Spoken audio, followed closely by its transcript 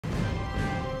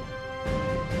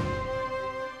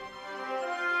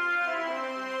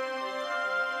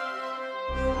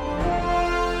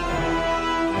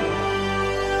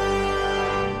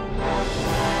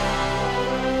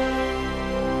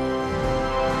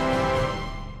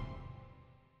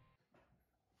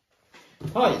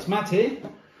Hi, it's Matt here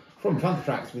from Fantha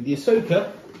Tracks with the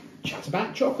Ahsoka Chat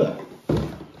About Chopper.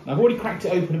 Now, I've already cracked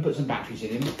it open and put some batteries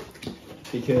in him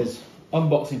because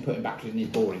unboxing putting batteries in is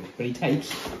boring, but he takes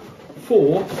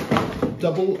 4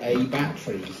 AA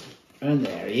batteries and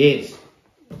there he is.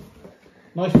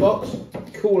 Nice box,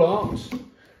 cool arms,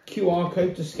 QR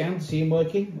code to scan to see him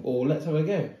working, or let's have a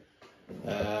go.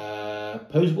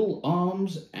 Posable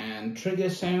arms and trigger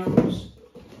sounds.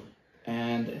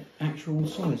 And actual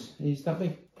size is that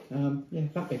big, yeah,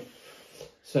 that big.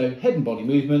 So head and body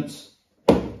movements,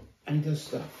 and he does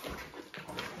stuff.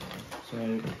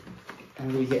 So how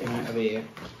do we get him out of here?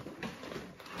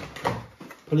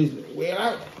 Pull his wheel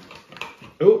out.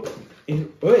 Oh,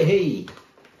 hey.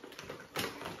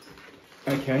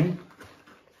 Okay.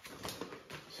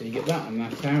 So you get that and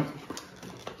that out.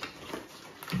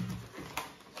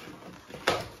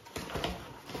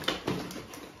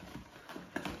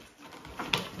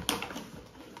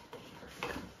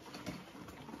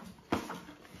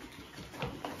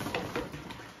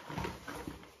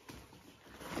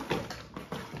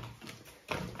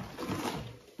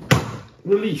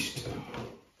 Released.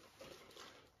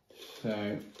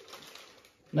 So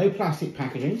no plastic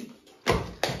packaging,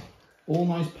 all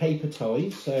nice paper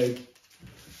ties, so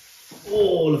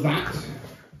all of that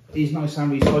is nice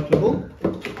and recyclable.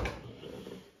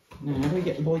 Now how do we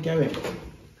get the boy going?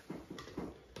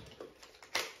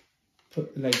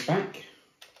 Put the leg back,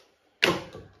 get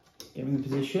him in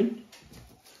position,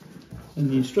 and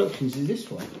the instructions is this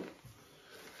way.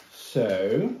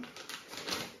 So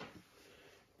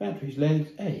batteries,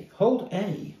 legs, A. Hold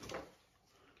A.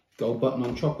 Gold button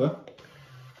on chopper.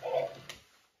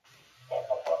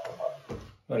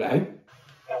 Hello.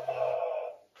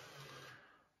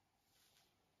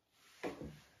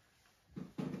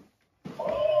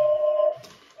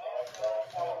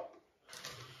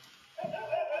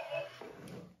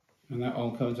 And that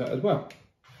on comes out as well.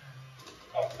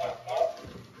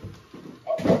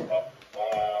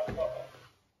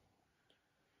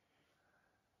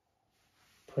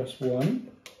 Press 1.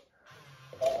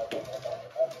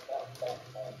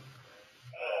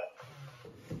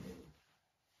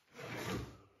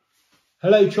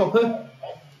 Hello, Chopper.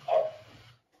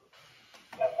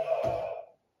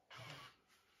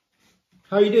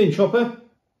 How are you doing, Chopper?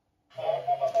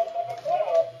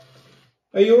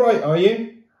 Are you alright, are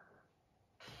you?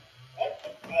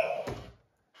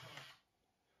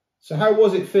 So how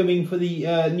was it filming for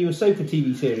the new Ahsoka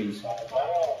TV series?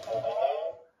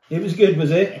 It was good,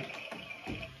 was it?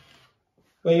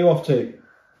 Where are you off to?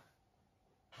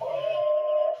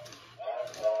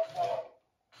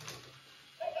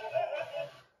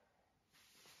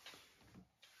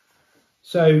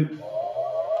 So,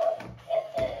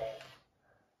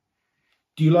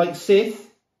 do you like Sith?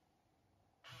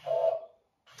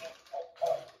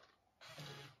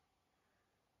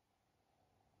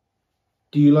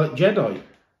 Do you like Jedi?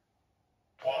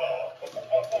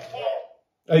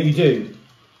 Oh, you do?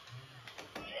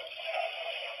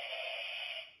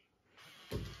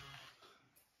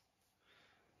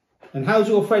 And how's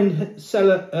your friend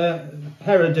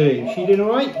Hera doing? Is she doing all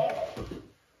right?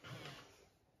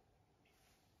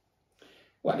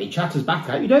 Well, he chatters back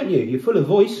at you, don't you? You're full of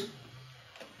voice.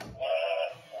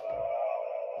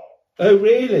 Oh,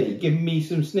 really? Giving me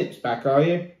some snips back, are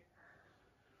you?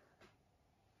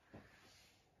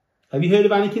 Have you heard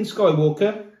of Anakin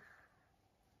Skywalker?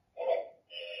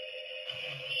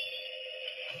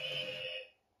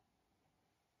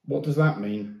 What does that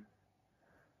mean?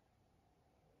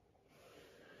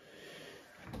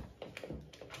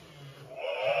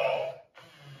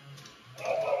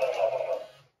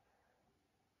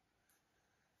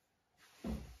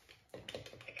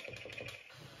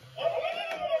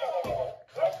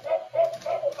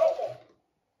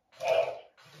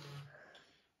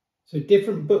 So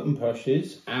different button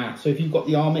pushes. So if you've got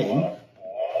the arm in,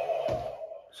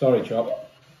 sorry, Chop.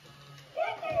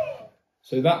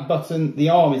 So that button, the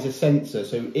arm is a sensor.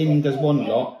 So in does one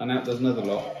lot and out does another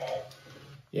lot.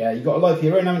 Yeah, you've got a life of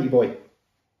your own, haven't you, boy?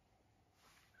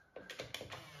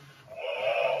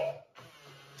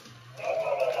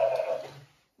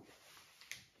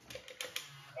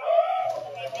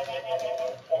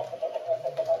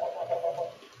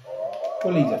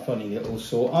 Well, he's a funny little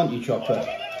sort, aren't you, Chopper?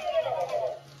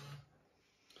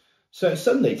 So it's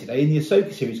Sunday today, and the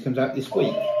Ahsoka series comes out this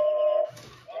week.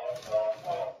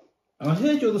 And I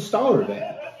heard you're the star of it.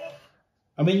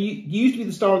 I mean, you used to be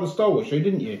the star of the Star Wars show,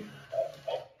 didn't you?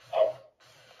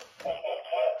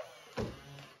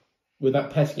 With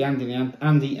that pesky Andy and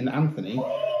Anthony.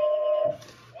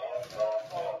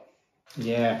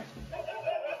 Yeah.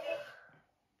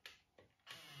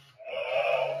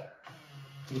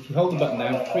 If you hold the button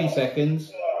down for 3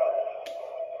 seconds,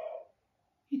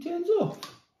 he turns off.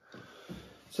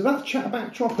 So that's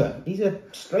Chatterback Chopper. He's a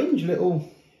strange little,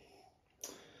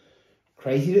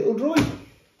 crazy little droid.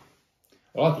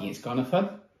 Well, I think it's kind of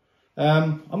fun.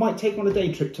 I might take on a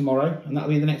day trip tomorrow, and that'll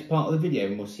be the next part of the video,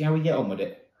 and we'll see how we get on with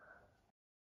it.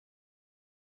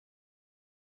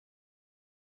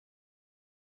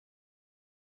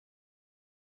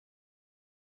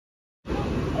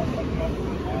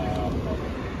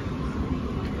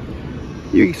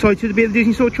 You excited to be at the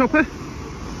Disney Store, Chopper?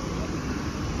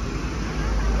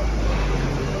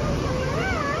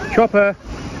 Chopper!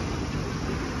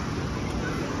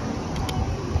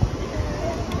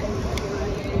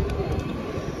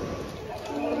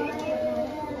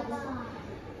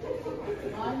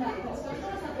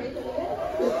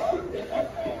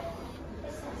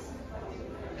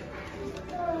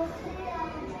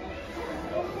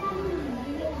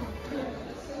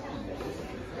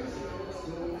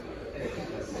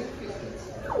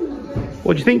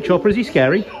 What do you think, Chopper? Is he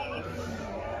scary?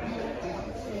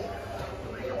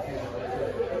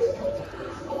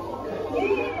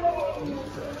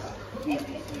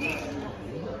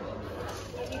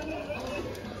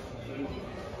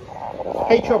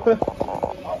 Hey, Chopper.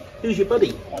 Who's your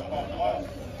buddy?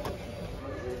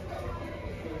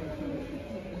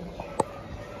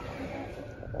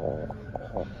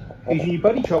 Who's your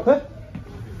buddy, Chopper?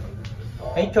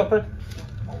 Hey, Chopper.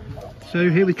 So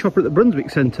here with Chopper at the Brunswick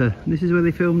Centre. This is where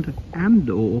they filmed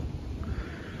Andor.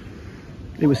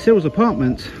 It was Cyril's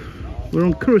apartment. We're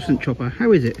on Coruscant, Chopper.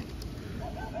 How is it? Do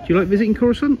you like visiting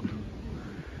Coruscant?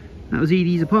 That was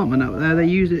Edie's apartment up there. They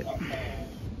used it.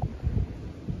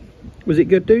 Was it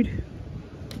good, dude?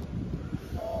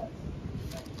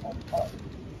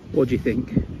 What do you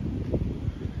think?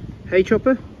 Hey,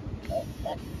 Chopper?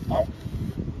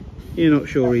 You're not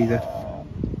sure either.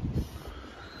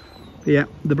 But yeah,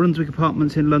 the Brunswick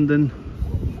apartments in London.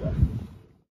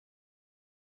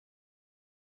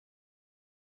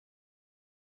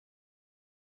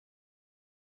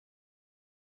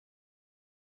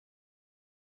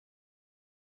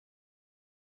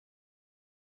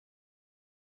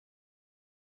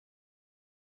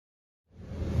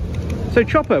 So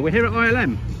Chopper, we're here at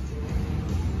ILM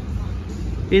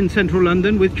in central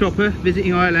London with Chopper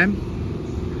visiting ILM.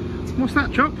 What's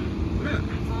that, Chop? Look.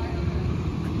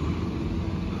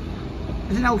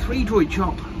 There's an L3 droid,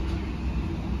 Chop.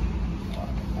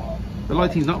 The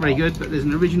lighting's not very good, but there's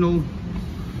an original,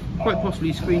 quite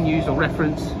possibly screen used or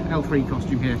reference L3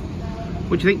 costume here.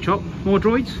 What do you think, Chop? More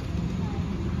droids?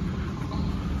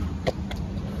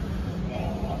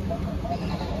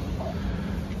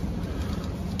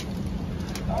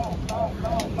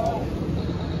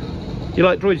 Do you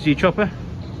like droids, do you, Chopper?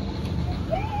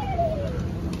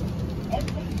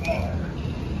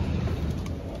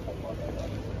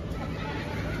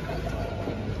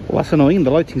 Well, that's annoying.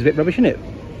 The lighting's a bit rubbish, isn't it?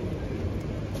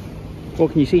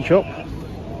 What can you see, Chop?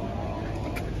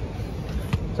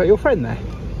 Is that your friend there?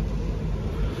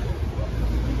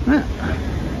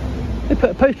 Ah. They put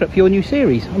a poster up for your new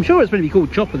series. I'm sure it's going to be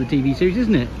called Chopper, the TV series,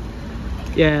 isn't it?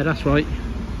 Yeah, that's right.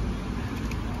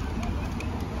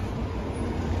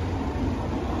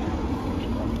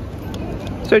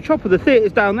 So Chopper, the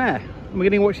theatre's down there, and we're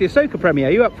going to watch the Ahsoka premiere.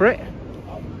 Are you up for it?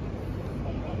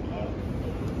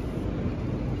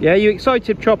 Yeah, you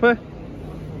excited, Chopper?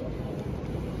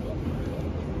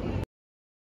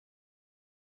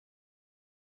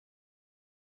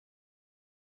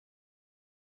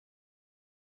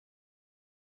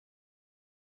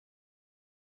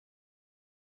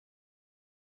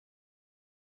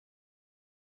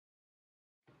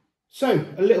 So,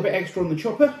 a little bit extra on the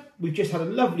Chopper. We've just had a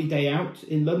lovely day out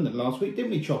in London last week,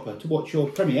 didn't we, Chopper, to watch your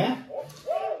premiere?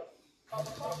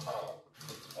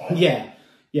 Yeah,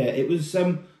 it was,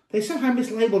 they somehow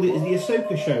mislabelled it as the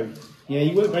Ahsoka show. Yeah,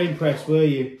 you weren't very impressed, were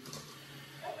you?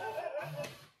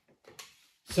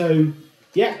 So,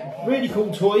 yeah, really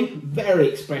cool toy, very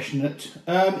expressionate.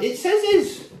 It says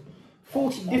there's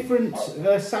 40 different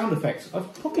sound effects.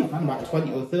 I've probably found about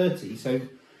 20 or 30, so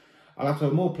I'll have to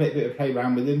have more bit of play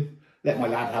around with him. Let my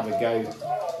lad have a go.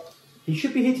 He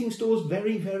should be hitting stores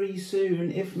very, very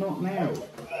soon, if not now.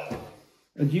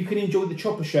 And you can enjoy the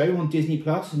Chopper show on Disney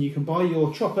Plus, and you can buy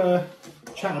your Chopper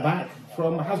Chatterback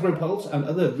from Hasbro Pulse and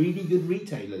other really good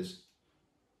retailers.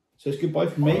 So it's goodbye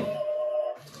from me.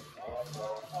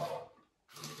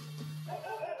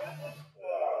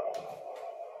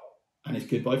 And it's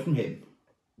goodbye from him.